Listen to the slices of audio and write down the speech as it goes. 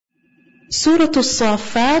Surah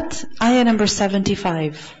As-Saffat, ayah number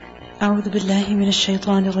 75. أعوذ بالله من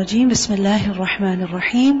الشيطان الرجيم. بسم الله الرحمن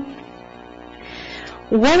الرحيم.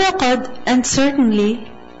 وَلَقَدْ, and certainly,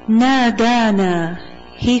 نَادَانَا,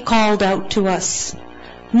 he called out to us.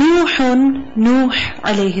 Nuh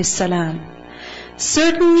alayhi salam.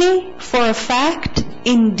 Certainly, for a fact,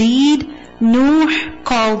 indeed, Nuh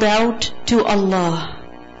called out to Allah.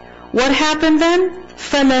 What happened then?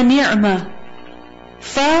 فَلَنِعْمَ.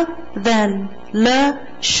 Fa, then, la,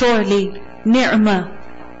 surely,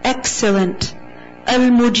 ni'ma, excellent,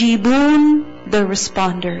 al-mujibun, the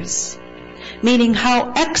responders. Meaning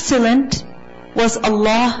how excellent was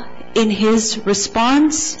Allah in His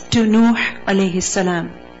response to Nuh alayhi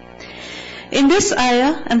salam. In this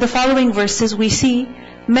ayah and the following verses we see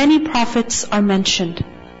many prophets are mentioned,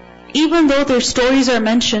 even though their stories are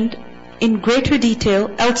mentioned in greater detail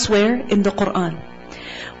elsewhere in the Quran.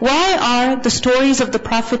 Why are the stories of the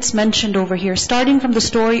prophets mentioned over here, starting from the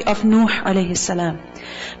story of Nuh alayhi salam?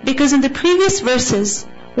 Because in the previous verses,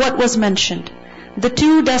 what was mentioned? The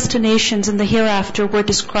two destinations in the hereafter were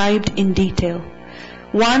described in detail.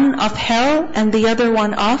 One of hell and the other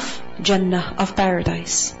one of Jannah, of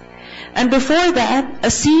paradise. And before that, a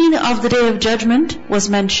scene of the Day of Judgment was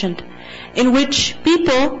mentioned, in which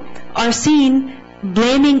people are seen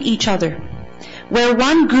blaming each other, where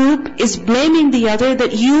one group is blaming the other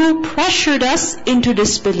that you pressured us into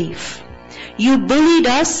disbelief. You bullied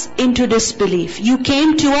us into disbelief. You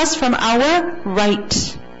came to us from our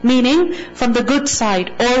right, meaning from the good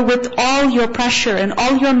side, or with all your pressure and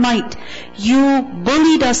all your might, you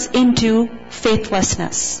bullied us into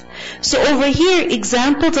faithlessness. So over here,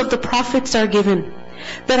 examples of the prophets are given,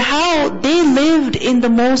 that how they lived in the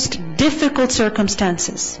most difficult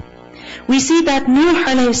circumstances. We see that Nuh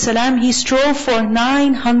alayhi salam, he strove for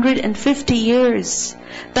 950 years.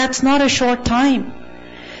 That's not a short time.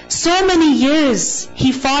 So many years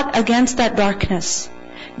he fought against that darkness.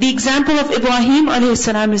 The example of Ibrahim alayhi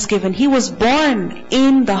salam is given. He was born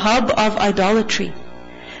in the hub of idolatry.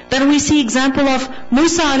 Then we see example of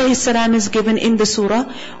Musa alayhi salam is given in the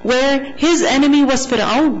surah, where his enemy was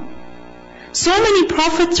Fir'aun. So many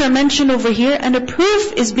prophets are mentioned over here, and a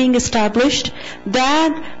proof is being established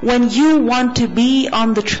that when you want to be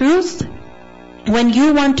on the truth, when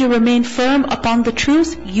you want to remain firm upon the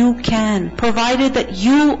truth, you can, provided that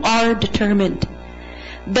you are determined.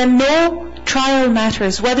 Then no trial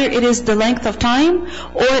matters, whether it is the length of time,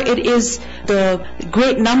 or it is the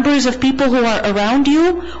great numbers of people who are around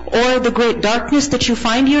you, or the great darkness that you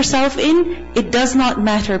find yourself in. It does not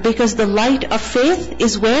matter, because the light of faith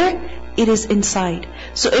is where? It is inside.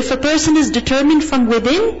 So if a person is determined from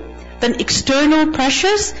within, then external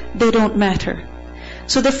pressures, they don't matter.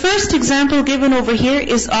 So the first example given over here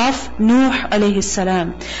is of Nuh alayhi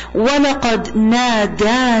salam. وَلَقَدْ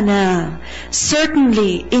نَادَانَا.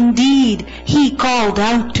 Certainly, indeed, he called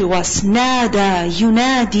out to us. Nada,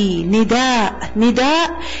 yunadi, nida.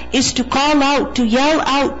 Nida is to call out, to yell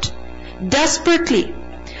out, desperately.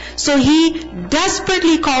 So he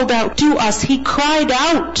desperately called out to us. He cried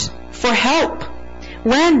out for help.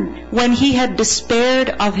 When he had despaired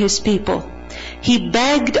of his people. He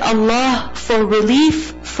begged Allah for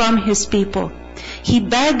relief from His people. He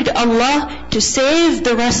begged Allah to save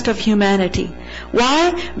the rest of humanity.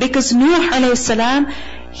 Why? Because Nuh alayhi salam,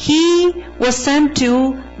 he was sent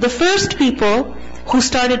to the first people who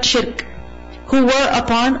started shirk, who were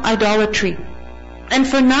upon idolatry. And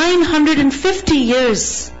for 950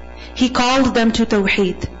 years, he called them to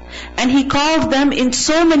Tawheed. And he called them in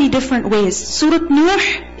so many different ways. Surah Nuh,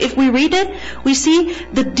 if we read it, we see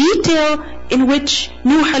the detail in which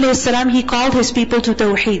Nuh alayhi salam, he called his people to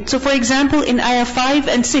Tawheed. So for example, in ayah 5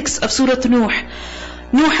 and 6 of Surah Nuh,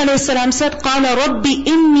 Nuh alayhi salam said, قَالَ رَبِّ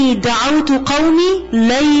إِنِّي دَعَوْتُ قَوْمِي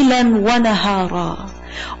لَيْلًا وَنَهَارًا.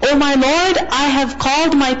 O my Lord, I have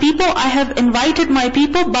called my people, I have invited my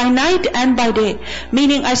people by night and by day.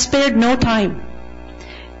 Meaning I spared no time.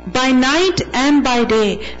 By night and by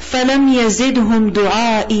day. فَلَمْ يَزِدْهُمْ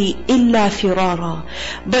دُعَائِي إِلَّا فِرَارًا.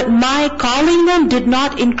 But my calling them did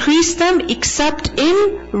not increase them except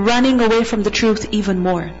in running away from the truth even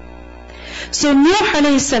more. So Nuh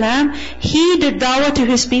alayhi salam, he did dawah to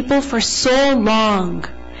his people for so long.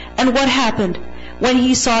 And what happened? When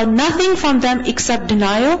he saw nothing from them except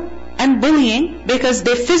denial and bullying, because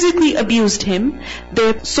they physically abused him,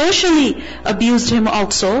 they socially abused him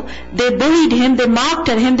also, they bullied him, they mocked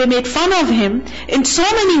at him, they made fun of him, in so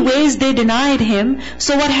many ways they denied him.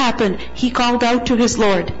 So what happened? He called out to his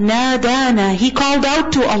Lord. Nadana, he called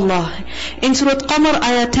out to Allah. In Surah Qamar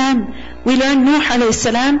ayah 10, we learn Nuh alayhi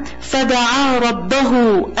salam, فَدَعَا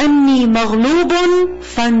رَبَّهُ أَنِّي مَغْلُوبٌ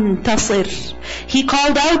فَانْتَصِرْ. He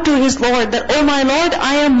called out to his Lord that, oh my Lord,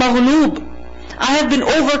 I am maghloob. I have been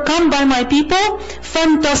overcome by my people.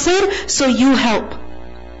 فَانْتَصِرْ, so you help.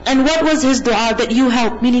 And what was his dua? That you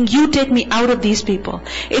help, meaning you take me out of these people.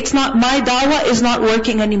 It's not, my dawah is not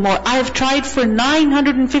working anymore. I have tried for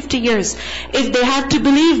 950 years. If they had to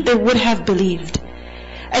believe, they would have believed.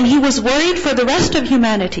 And he was worried for the rest of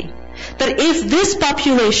humanity, that if this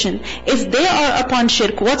population, if they are upon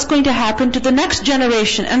shirk, what's going to happen to the next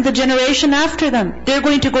generation and the generation after them? They're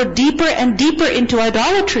going to go deeper and deeper into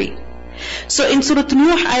idolatry. So in Surah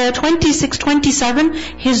Nuh, ayah 26-27,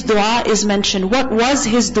 his dua is mentioned. What was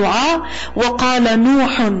his dua? وَقَالَ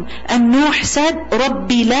نُوحٌ, and Nuh said, رَبِّ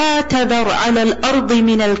لَا تَذَرْ عَلَى الْأَرْضِ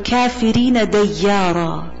مِنَ الْكَافِرِينَ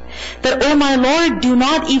دَيَّارًا. That, oh my Lord, do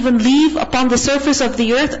not even leave upon the surface of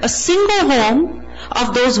the earth a single home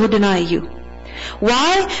of those who deny you.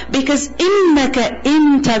 Why? Because إِنَّكَ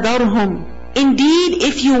إِن تَذَرْهُمْ, indeed,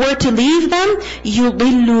 if you were to leave them,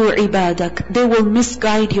 يُضِلُّوا عِبَادَكَ, they will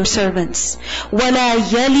misguide your servants. وَلَا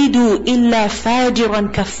يَلِدُوا إِلَّا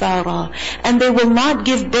فَاجِرًا كَفَّارًا, and they will not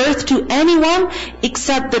give birth to anyone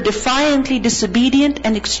except the defiantly disobedient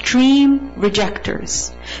and extreme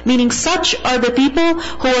rejectors. Meaning such are the people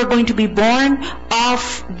who are going to be born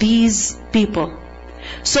of these people.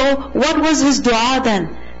 So what was his dua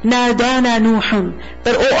then? نَادَانَا نُوحٌ,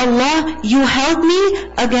 that, oh Allah, you help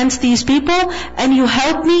me against these people and you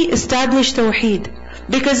help me establish Tawheed.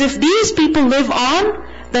 Because if these people live on,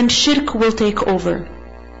 then shirk will take over.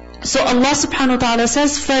 So Allah subhanahu wa ta'ala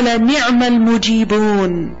says, فَلَنِعْمَ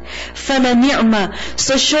الْمُجِيبُونَ, فَلَنِعْمَ,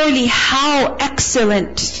 so surely how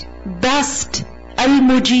excellent, best,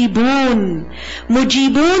 al-mujibun.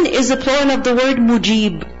 Mujibun is a plural of the word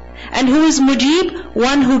mujib. And who is mujib?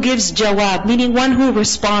 One who gives jawab, meaning one who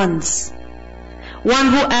responds, one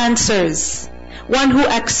who answers, one who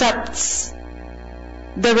accepts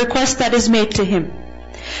the request that is made to him.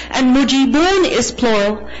 And mujibun is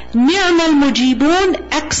plural. Ni'mal mujibun,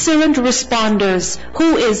 excellent responders.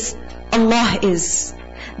 Who is? Allah is.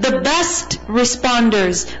 The best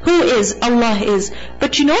responders. Who is? Allah is.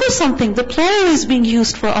 But you notice something, the plural is being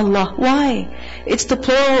used for Allah. Why? It's the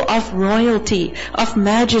plural of royalty, of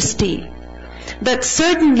majesty. That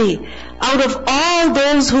certainly, out of all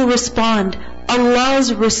those who respond,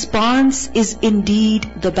 Allah's response is indeed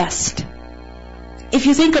the best. If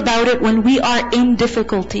you think about it, when we are in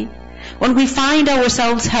difficulty, when we find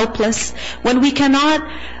ourselves helpless, when we cannot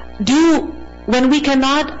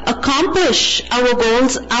accomplish our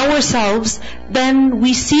goals ourselves, then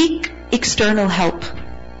we seek external help.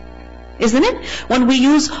 Isn't it? When we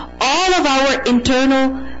use all of our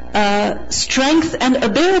internal strength and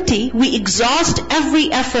ability, we exhaust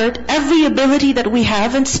every effort, every ability that we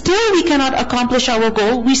have, and still we cannot accomplish our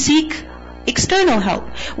goal, we seek external help.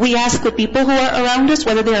 We ask the people who are around us,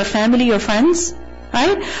 whether they are family or friends,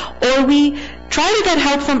 right? Or we try to get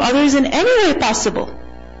help from others in any way possible.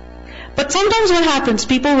 But sometimes what happens?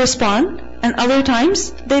 People respond, and other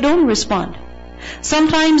times they don't respond.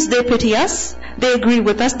 Sometimes they pity us, they agree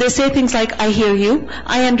with us, they say things like, I hear you,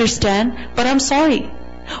 I understand, but I'm sorry.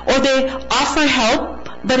 Or they offer help,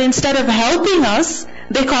 but instead of helping us,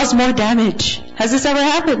 they cause more damage. Has this ever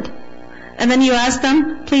happened? And then you ask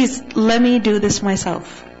them, please, let me do this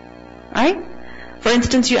myself. Right? For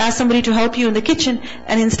instance, you ask somebody to help you in the kitchen,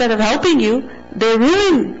 and instead of helping you, they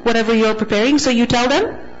ruin whatever you're preparing, so you tell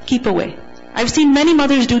them, keep away. I've seen many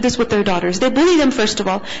mothers do this with their daughters. They bully them first of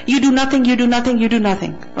all. You do nothing, you do nothing, you do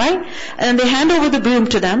nothing. Right? And then they hand over the broom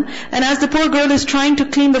to them. And as the poor girl is trying to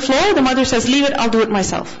clean the floor, the mother says, leave it, I'll do it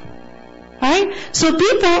myself. Right? So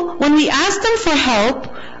people, when we ask them for help,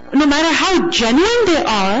 no matter how genuine they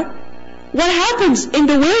are, what happens? In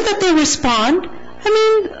the way that they respond,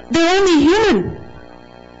 they're only human.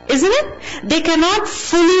 Isn't it? They cannot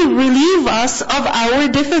fully relieve us of our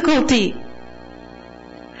difficulty.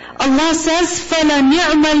 Allah says,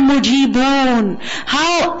 فَلَنِعْمَ الْمُجِيبُونَ,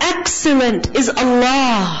 how excellent is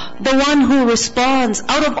Allah, the one who responds.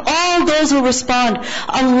 Out of all those who respond,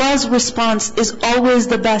 Allah's response is always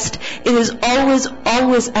the best. It is always,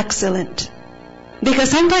 always excellent.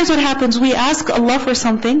 Because sometimes what happens, we ask Allah for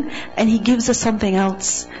something, and He gives us something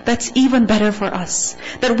else that's even better for us,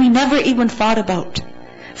 that we never even thought about.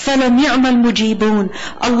 فَلَنِعْمَ الْمُجِيبُونَ,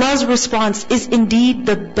 Allah's response is indeed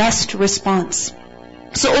the best response.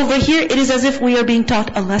 So over here, it is as if we are being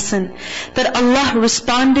taught a lesson, that Allah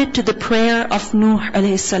responded to the prayer of Nuh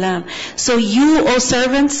alayhi salam. So you, O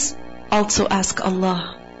servants, also ask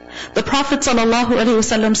Allah. The Prophet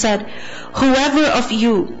ﷺ said, for whoever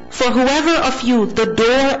of you, the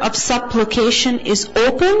door of supplication is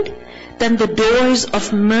opened, then the doors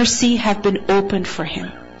of mercy have been opened for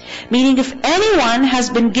him. Meaning, if anyone has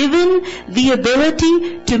been given the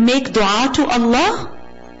ability to make dua to Allah,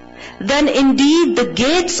 then indeed the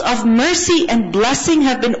gates of mercy and blessing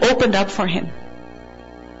have been opened up for him.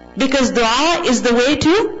 Because dua is the way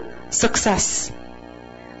to success.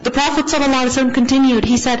 The Prophet ﷺ continued,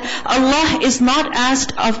 he said, Allah is not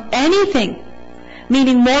asked of anything,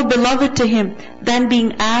 meaning more beloved to him, than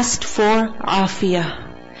being asked for afiyah.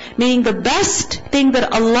 Meaning the best thing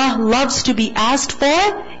that Allah loves to be asked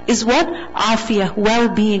for is what? Afiyah,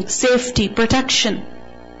 well-being, safety, protection.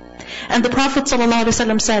 And the Prophet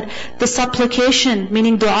ﷺ said, the supplication,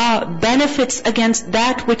 meaning dua, benefits against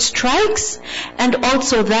that which strikes and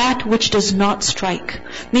also that which does not strike.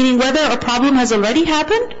 Meaning whether a problem has already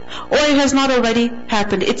happened or it has not already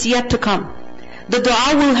happened, it's yet to come. The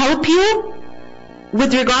dua will help you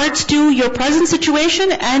with regards to your present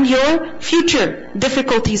situation and your future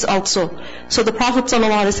difficulties also. So the Prophet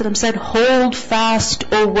ﷺ said, hold fast,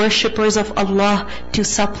 O worshippers of Allah, to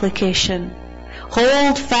supplication.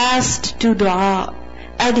 Hold fast to dua.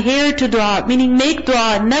 Adhere to dua, meaning make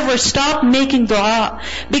dua. Never stop making dua.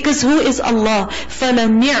 Because who is Allah?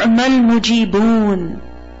 فَلَنِعْمَ الْمُجِيبُونَ.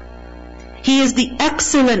 He is the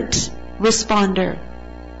excellent responder.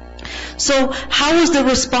 So how was the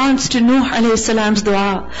response to Nuh alayhi salam's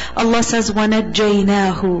dua? Allah says,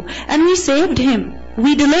 وَنَجَّيْنَاهُ. And we saved him.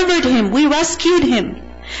 We delivered him. We rescued him.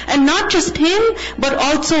 And not just him, but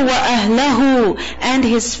also وَأَهْلَهُ, and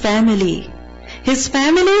his family. His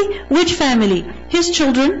family, which family? His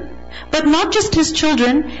children. But not just his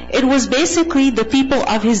children, it was basically the people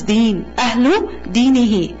of his deen. Ahlu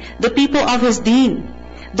dinihi, the people of his deen.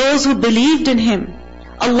 Those who believed in him.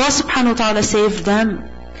 Allah subhanahu wa ta'ala saved them.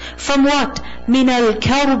 From what? مِنَ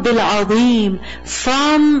الْكَرْبِ الْعَظِيمِ.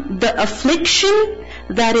 From the affliction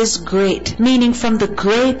that is great. Meaning from the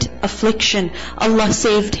great affliction. Allah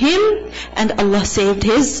saved him and Allah saved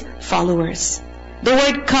his followers. The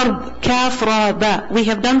word karb, kaf, ra, ba. We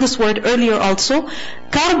have done this word earlier also.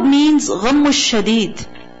 Karb means ghammu shadid.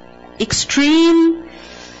 Extreme,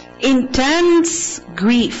 intense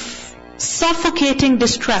grief. Suffocating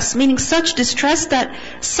distress. Meaning such distress that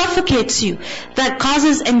suffocates you. That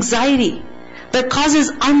causes anxiety. That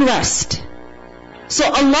causes unrest. So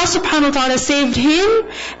Allah subhanahu wa ta'ala saved him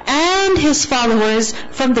and his followers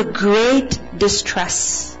from the great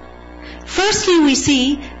distress. Firstly, we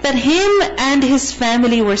see that him and his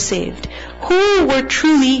family were saved. Who were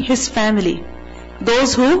truly his family?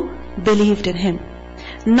 Those who believed in him.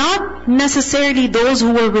 Not necessarily those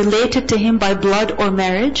who were related to him by blood or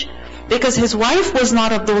marriage, because his wife was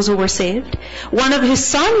not of those who were saved. One of his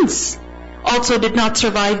sons also did not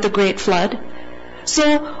survive the great flood.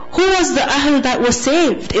 So, who was the ahl that was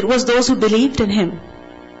saved? It was those who believed in him.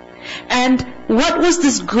 And what was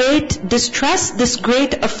this great distress, this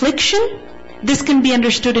great affliction? This can be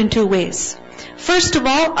understood in two ways. First of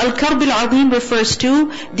all, Al-Karb al-Azim refers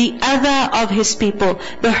to the adha of his people,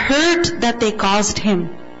 the hurt that they caused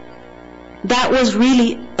him. That was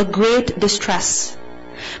really a great distress.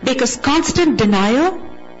 Because constant denial,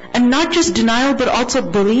 and not just denial but also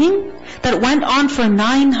bullying, that went on for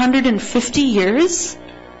 950 years.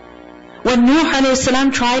 When Nuh alayhi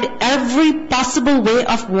salam tried every possible way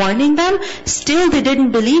of warning them, still they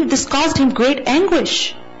didn't believe. This caused him great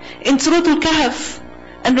anguish. In Surah Al-Kahf,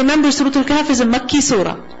 and remember Surah Al-Kahf is a Makki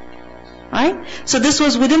surah, right? So this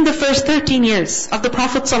was within the first 13 years of the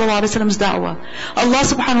Prophet ﷺ's da'wah. Allah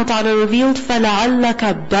subhanahu wa ta'ala revealed,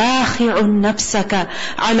 فَلَعَلَّكَ بَاخِعٌ نَفْسَكَ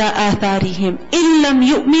عَلَىٰ آثَارِهِمْ إِن لَمْ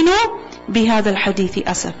يُؤْمِنُوا بِهَذَا الْحَدِيثِ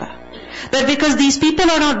أَسَفًا. That because these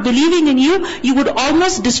people are not believing in you, you would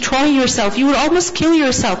almost destroy yourself. You would almost kill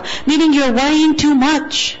yourself. Meaning you're worrying too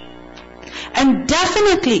much. And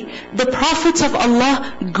definitely, the prophets of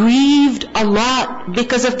Allah grieved a lot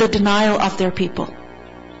because of the denial of their people.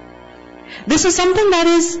 This is something that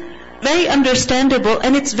is very understandable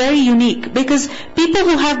and it's very unique. Because people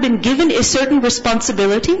who have been given a certain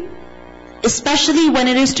responsibility, especially when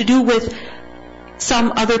it is to do with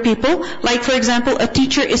some other people, like for example, a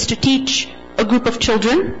teacher is to teach a group of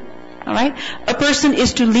children, alright? A person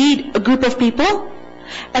is to lead a group of people.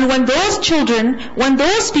 And when those children, when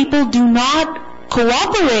those people do not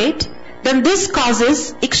cooperate, then this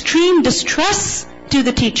causes extreme distress to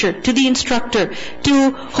the teacher, to the instructor,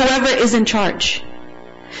 to whoever is in charge.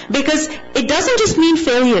 Because it doesn't just mean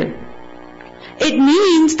failure. It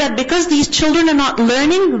means that because these children are not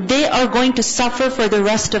learning, they are going to suffer for the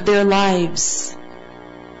rest of their lives.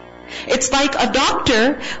 It's like a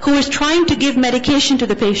doctor who is trying to give medication to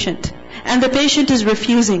the patient, and the patient is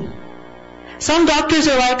refusing. Some doctors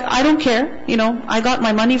are like, I don't care, I got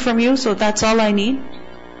my money from you, so that's all I need.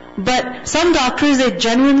 But some doctors, they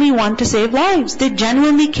genuinely want to save lives. They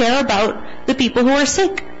genuinely care about the people who are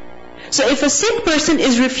sick. So if a sick person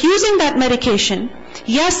is refusing that medication,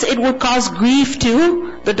 yes, it would cause grief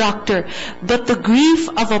to the doctor, but the grief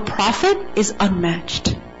of a prophet is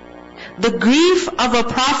unmatched. The grief of a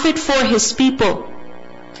prophet for his people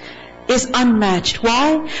is unmatched.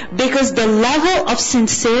 Why? Because the level of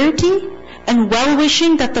sincerity and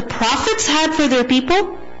well-wishing that the prophets had for their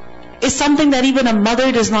people is something that even a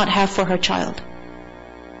mother does not have for her child.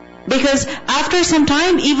 Because after some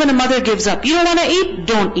time, even a mother gives up. You don't want to eat?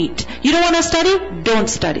 Don't eat. You don't want to study? Don't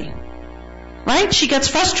study. Right? She gets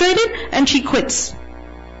frustrated and she quits.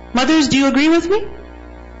 Mothers, do you agree with me?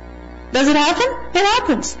 Does it happen? It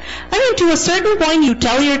happens. I mean, to a certain point, you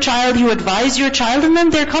tell your child, you advise your child, and then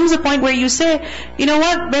there comes a point where you say, you know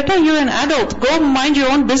what, beta, you're an adult. Go mind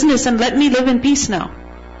your own business and let me live in peace now.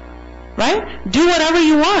 Right? Do whatever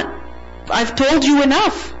you want. I've told you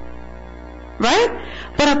enough. Right?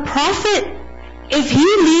 But a prophet, if he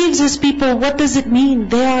leaves his people, what does it mean?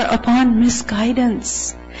 They are upon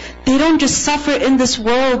misguidance. They don't just suffer in this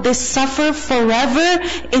world, they suffer forever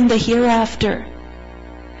in the hereafter.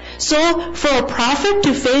 So, for a prophet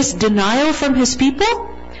to face denial from his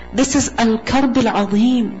people, this is al-karb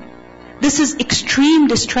al-azim. This is extreme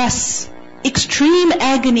distress, extreme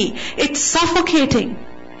agony. It's suffocating.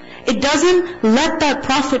 It doesn't let that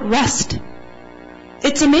prophet rest.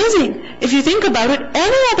 It's amazing. If you think about it,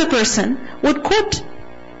 any other person would quit.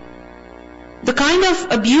 The kind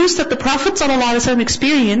of abuse that the Prophet ﷺ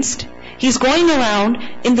experienced, he's going around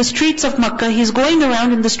in the streets of Makkah, he's going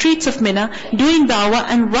around in the streets of Mina, doing da'wah,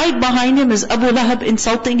 and right behind him is Abu Lahab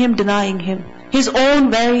insulting him, denying him. His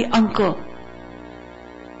own very uncle.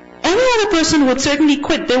 Any other person would certainly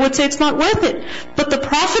quit. They would say it's not worth it. But the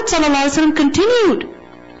Prophet ﷺ continued.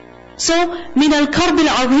 So, min al-karb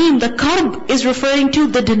al-azim, the karb is referring to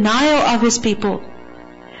the denial of his people.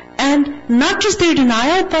 And not just their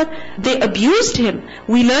denial, but they abused him.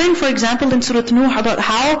 We learn, for example, in Surah Nuh about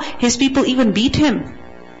how his people even beat him.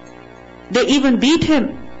 They even beat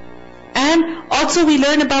him. And also we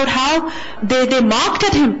learn about how they mocked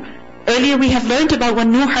at him. Earlier we have learned about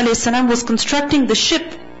when Nuh a.s. was constructing the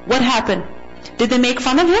ship. What happened? Did they make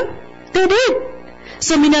fun of him? They did.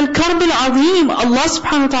 So min al-karb al-azim, Allah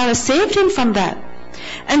subhanahu wa ta'ala saved him from that.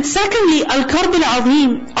 And secondly, al-karb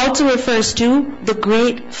al-azim also refers to the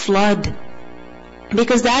great flood.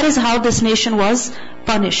 Because that is how this nation was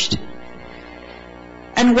punished.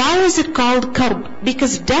 And why is it called karb?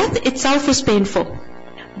 Because death itself is painful.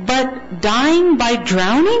 But dying by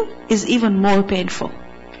drowning is even more painful.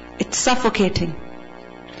 It's suffocating.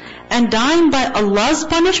 And dying by Allah's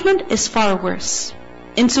punishment is far worse.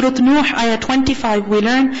 In Surah Nuh, ayah 25, we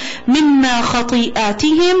learn, مِمَّا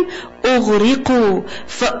خَطِئَاتِهِمْ أُغْرِقُوا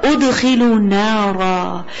فَأُدْخِلُوا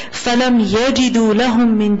نَارًا فَلَمْ يَجِدُوا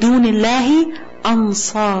لَهُم مِّن دُونِ اللَّهِ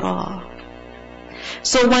أَنصَارًا.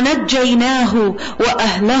 So وَنَجَّيْنَاهُ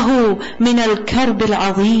وَأَهْلَهُ مِنَ الْكَرْبِ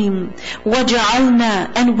الْعَظِيمِ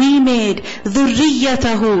وَجَعَلْنَا, and we made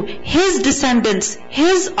ذُرِّيَّتَهُ, his descendants,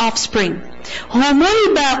 his offspring, هُمُ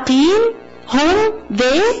الْبَاقِينَ, whom?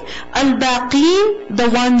 They, al-baqeen, the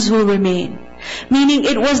ones who remain. Meaning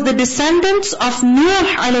it was the descendants of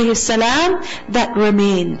Nuh alayhi salam that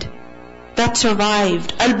remained, that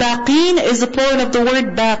survived. Al-baqeen is the plural of the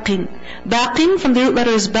word baqin. Baqin from the root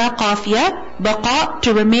letter is baqafiyah, baqa,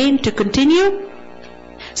 to remain, to continue.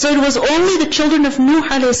 So it was only the children of Nuh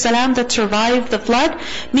alayhi salam that survived the flood,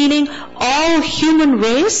 meaning all human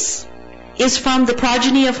race is from the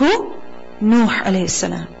progeny of who? Nuh alayhi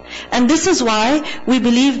salam. And this is why we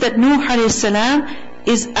believe that Nuh alayhi salam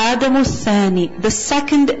is Adamu Thani, the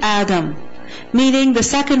second Adam, meaning the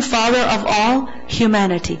second father of all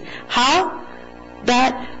humanity. How?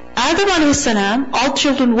 That Adam alayhi salam, all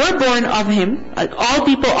children were born of him, all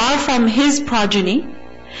people are from his progeny,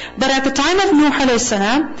 but at the time of Nuh alayhi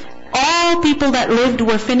salam, all people that lived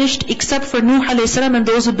were finished except for Nuh alayhi salam and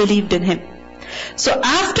those who believed in him. So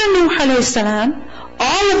after Nuh alayhi salam,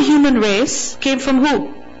 all of human race came from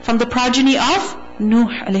who? From the progeny of Nuh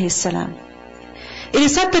alayhi salam. It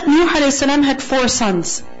is said that Nuh alayhi salam had 4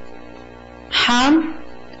 sons: Ham,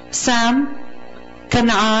 Sam,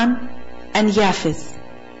 Canaan, and Yafith.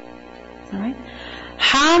 Alright?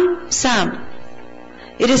 Ham, Sam.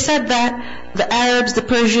 It is said that the Arabs, the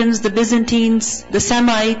Persians, the Byzantines, the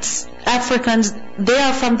Semites, Africans, they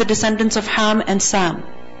are from the descendants of Ham and Sam.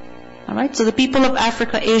 Alright, so the people of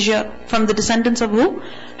Africa, Asia, from the descendants of who?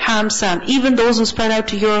 Ham, Sam. Even those who spread out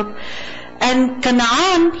to Europe. And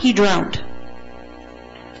Canaan, he drowned.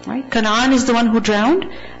 Right? Canaan is the one who drowned.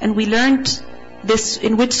 And we learned this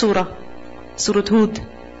in which surah? Surah Hud.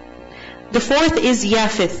 The 4th is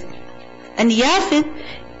Yafith. And Yafith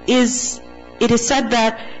it is said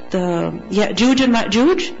that the Ya'juj and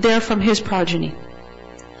Ma'juj, they're from his progeny.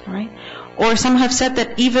 Right? Or some have said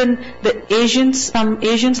that even the Asians, some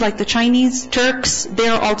Asians like the Chinese, Turks,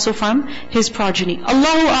 they're also from his progeny.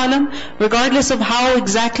 Allahu Alam, regardless of how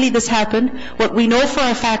exactly this happened, what we know for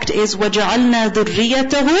a fact is وَجَعَلْنَا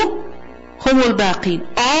ذُرِّيَّتَهُ هُمُ الْبَاقِينَ.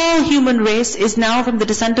 All human race is now from the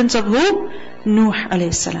descendants of who? Nuh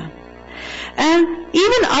alayhi salam. And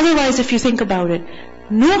even otherwise, if you think about it,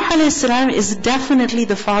 Nuh alayhi salam is definitely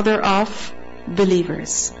the father of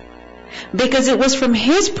believers. Because it was from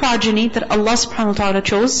his progeny that Allah subhanahu wa ta'ala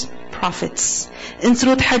chose prophets. In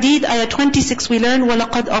Surah Hadid, ayah 26, we learn,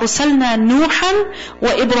 وَلَقَدْ أَرْسَلْنَا نُوحًا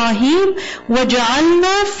وَإِبْرَاهِيمَ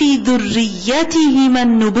وَجَعَلْنَا فِي ذُرِّيَّتِهِمَا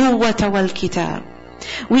النُّبُوَّةَ وَالْكِتَابَ.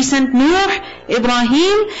 We sent Nuh,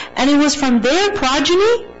 Ibrahim, and it was from their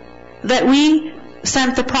progeny that we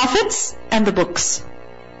sent the prophets and the books.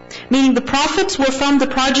 Meaning the prophets were from the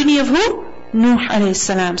progeny of who? Nuh alayhi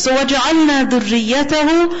salam. So وَجَعَلْنَا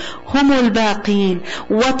ذُرِّيَّتَهُ هُمُ الْبَاقِينَ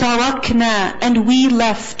وَتَرَكْنَا, and we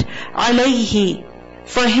left عَلَيْهِ,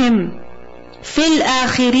 for him, فِي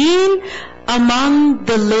الْآخِرِينَ, among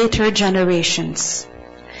the later generations.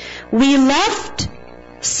 We left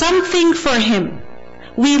something for him.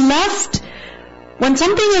 We left, when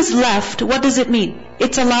something is left, what does it mean?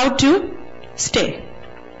 It's allowed to stay.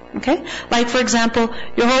 Okay? Like for example,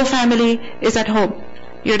 your whole family is at home.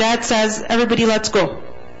 Your dad says, everybody let's go.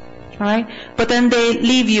 Alright? But then they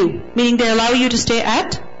leave you, meaning they allow you to stay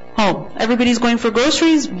at home. Everybody's going for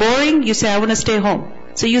groceries, boring, you say, I want to stay home.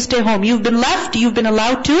 So you stay home. You've been left, you've been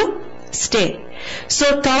allowed to stay.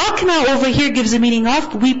 So tarakna over here gives the meaning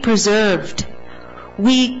of we preserved.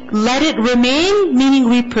 We let it remain, meaning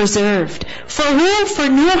we preserved. For who? For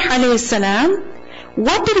Nuh alayhi salam.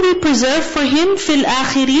 What did we preserve for him? Fil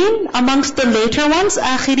akhirin, amongst the later ones.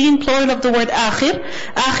 Akhirin, plural of the word akhir.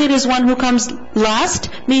 Akhir is one who comes last,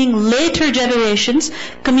 meaning later generations,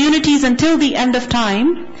 communities until the end of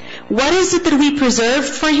time. What is it that we preserved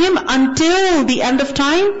for him until the end of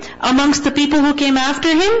time amongst the people who came after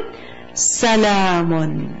him?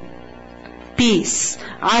 Salamun, peace.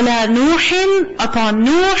 Ala Nuhin, upon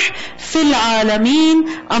Nuh, fil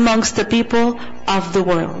alameen, amongst the people of the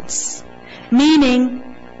worlds. Meaning,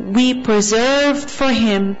 we preserved for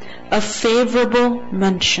him a favorable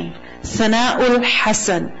mention. Thana'ul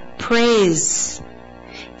Hasan, praise.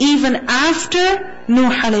 Even after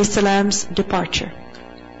Nuh alayhi salam's departure.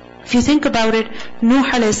 If you think about it, Nuh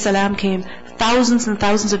alayhi salam came thousands and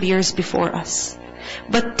thousands of years before us.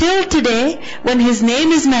 But till today, when his name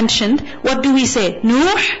is mentioned, what do we say?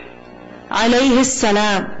 Nuh alayhi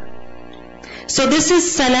salam. So this is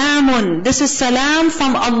salamun. This is salam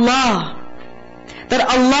from Allah, that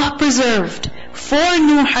Allah preserved for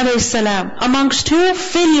Nuh alayhi salam amongst who?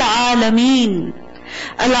 Fil alameen.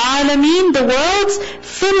 Al-alameen, the worlds.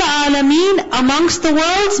 Fil alameen, amongst the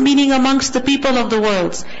worlds, meaning amongst the people of the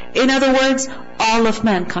worlds. In other words, all of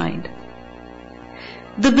mankind.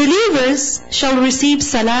 The believers shall receive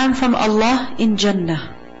salam from Allah in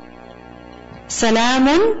Jannah.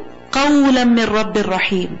 Salamun qawlan min Rabbir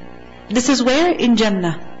Rahim. This is where? In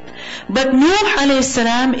Jannah. But Nuh alayhi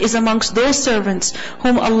salam is amongst those servants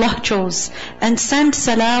whom Allah chose and sent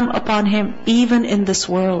salam upon him even in this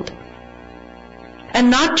world. And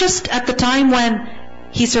not just at the time when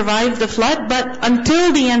he survived the flood, but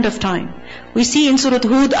until the end of time. We see in Surah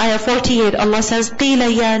Hud, ayah 48, Allah says, قِيلَ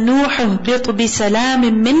يَا نُوحُ اهْبِطْ بِسَلَامٍ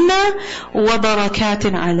مِنَّا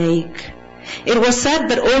وَبَرَكَاتٍ عَلَيْكَ. It was said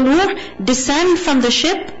that, O Nuh, descend from the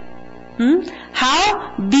ship.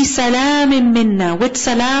 How? بِسَلَامٍ مِنَّا, with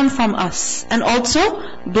salam from us. And also,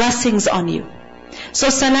 blessings on you. So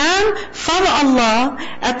salam from Allah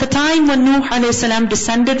at the time when Nuh alayhi salam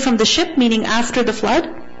descended from the ship, meaning after the flood.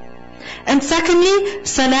 And secondly,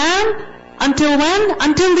 salam until when?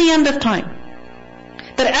 Until the end of time.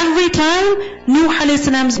 That every time Nuh alayhi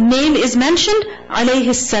salam's name is mentioned,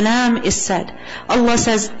 alayhi salam is said. Allah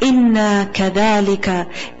says, Inna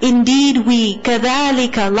kadhalika, indeed we,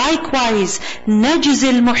 kadhalika, likewise,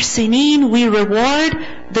 najzil muhsinin, we reward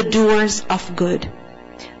the doers of good.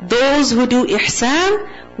 Those who do ihsan,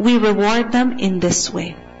 we reward them in this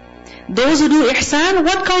way. Those who do ihsan,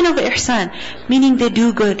 what kind of ihsan? Meaning they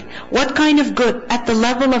do good. What kind of good? At the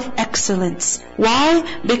level of excellence. Why?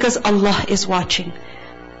 Because Allah is watching.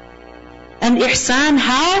 And ihsan,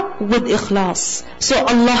 how? With ikhlas. So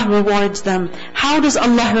Allah rewards them. How does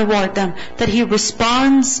Allah reward them? That He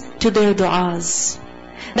responds to their du'as.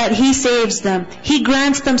 That He saves them. He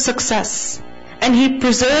grants them success. and He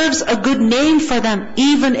preserves a good name for them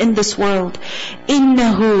even in this world.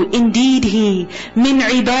 إِنَّهُ, indeed He, مِنْ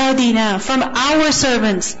عِبَادِنَا, from our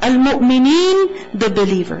servants, al-mu'mineen, the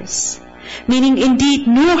believers. Meaning indeed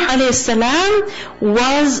Nuh alayhi salam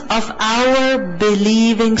was of our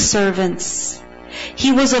believing servants.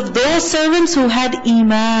 He was of those servants who had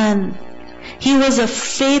iman. He was a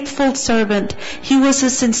faithful servant. He was a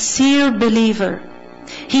sincere believer.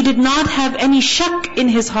 He did not have any shak in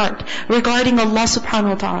his heart regarding Allah subhanahu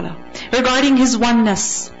wa ta'ala, regarding His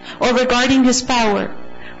oneness, or regarding His power,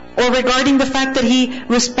 or regarding the fact that He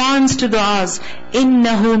responds to du'as.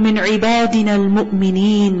 إِنَّهُ مِنْ عِبَادِنَا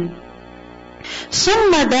الْمُؤْمِنِينَ.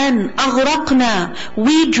 ثُمَّ then أَغْرَقْنَا,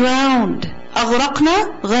 we drowned.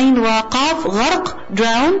 أَغْرَقْنَا, غَيْن رَاقَاف, غَرْق,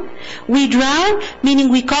 drown. We drown, meaning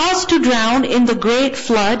we caused to drown in the great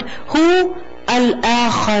flood. Who?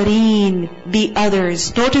 Al-akhareen, the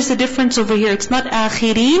others. Notice the difference over here. It's not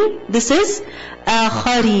akhirin, this is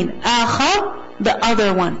akhareen. Akhar, the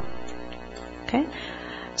other one. Okay?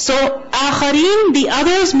 So, akhareen, the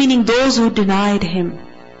others, meaning those who denied Him.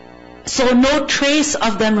 So no trace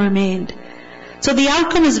of them remained. So the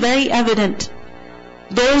outcome is very evident.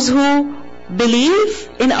 Those who believe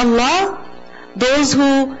in Allah, those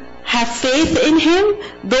who have faith in Him,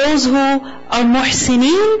 those who are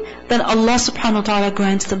muhsineen, then Allah subhanahu wa ta'ala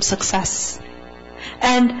grants them success.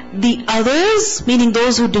 And the others, meaning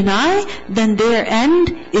those who deny, then their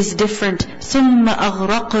end is different. ثُمَّ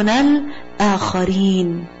أَغْرَقْنَا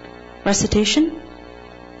الْآخَرِينَ. Recitation.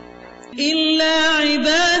 إِلَّا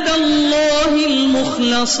عِبَادَ اللَّهِ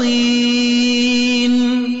الْمُخْلَصِينَ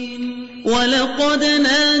وَلَقَدْ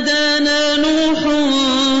نَادَانَا نُوحٌ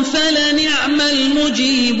فَلَنِعْمَ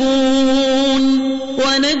الْمُجِيبُونَ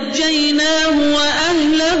وَنَجَّيْنَاهُ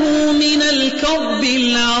وَأَهْلَهُ مِنَ الْكَرْبِ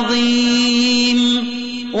الْعَظِيمِ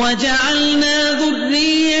وَجَعَلْنَا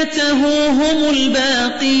ذُرِّيَّتَهُ هُمُ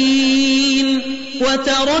الْبَاقِينَ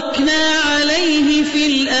وَتَرَكْنَا عَلَيْهِ فِي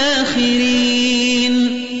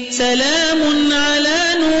الْآخِرِينَ سلام على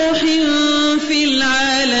نوح في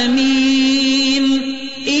العالمين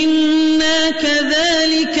إنا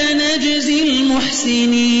كذلك نجزي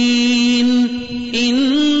المحسنين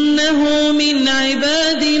إنه من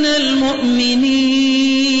عبادنا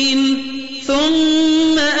المؤمنين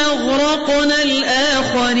ثم أغرقنا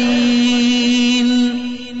الآخرين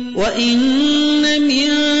وإن من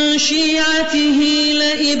شيعته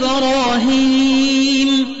لإبراهيم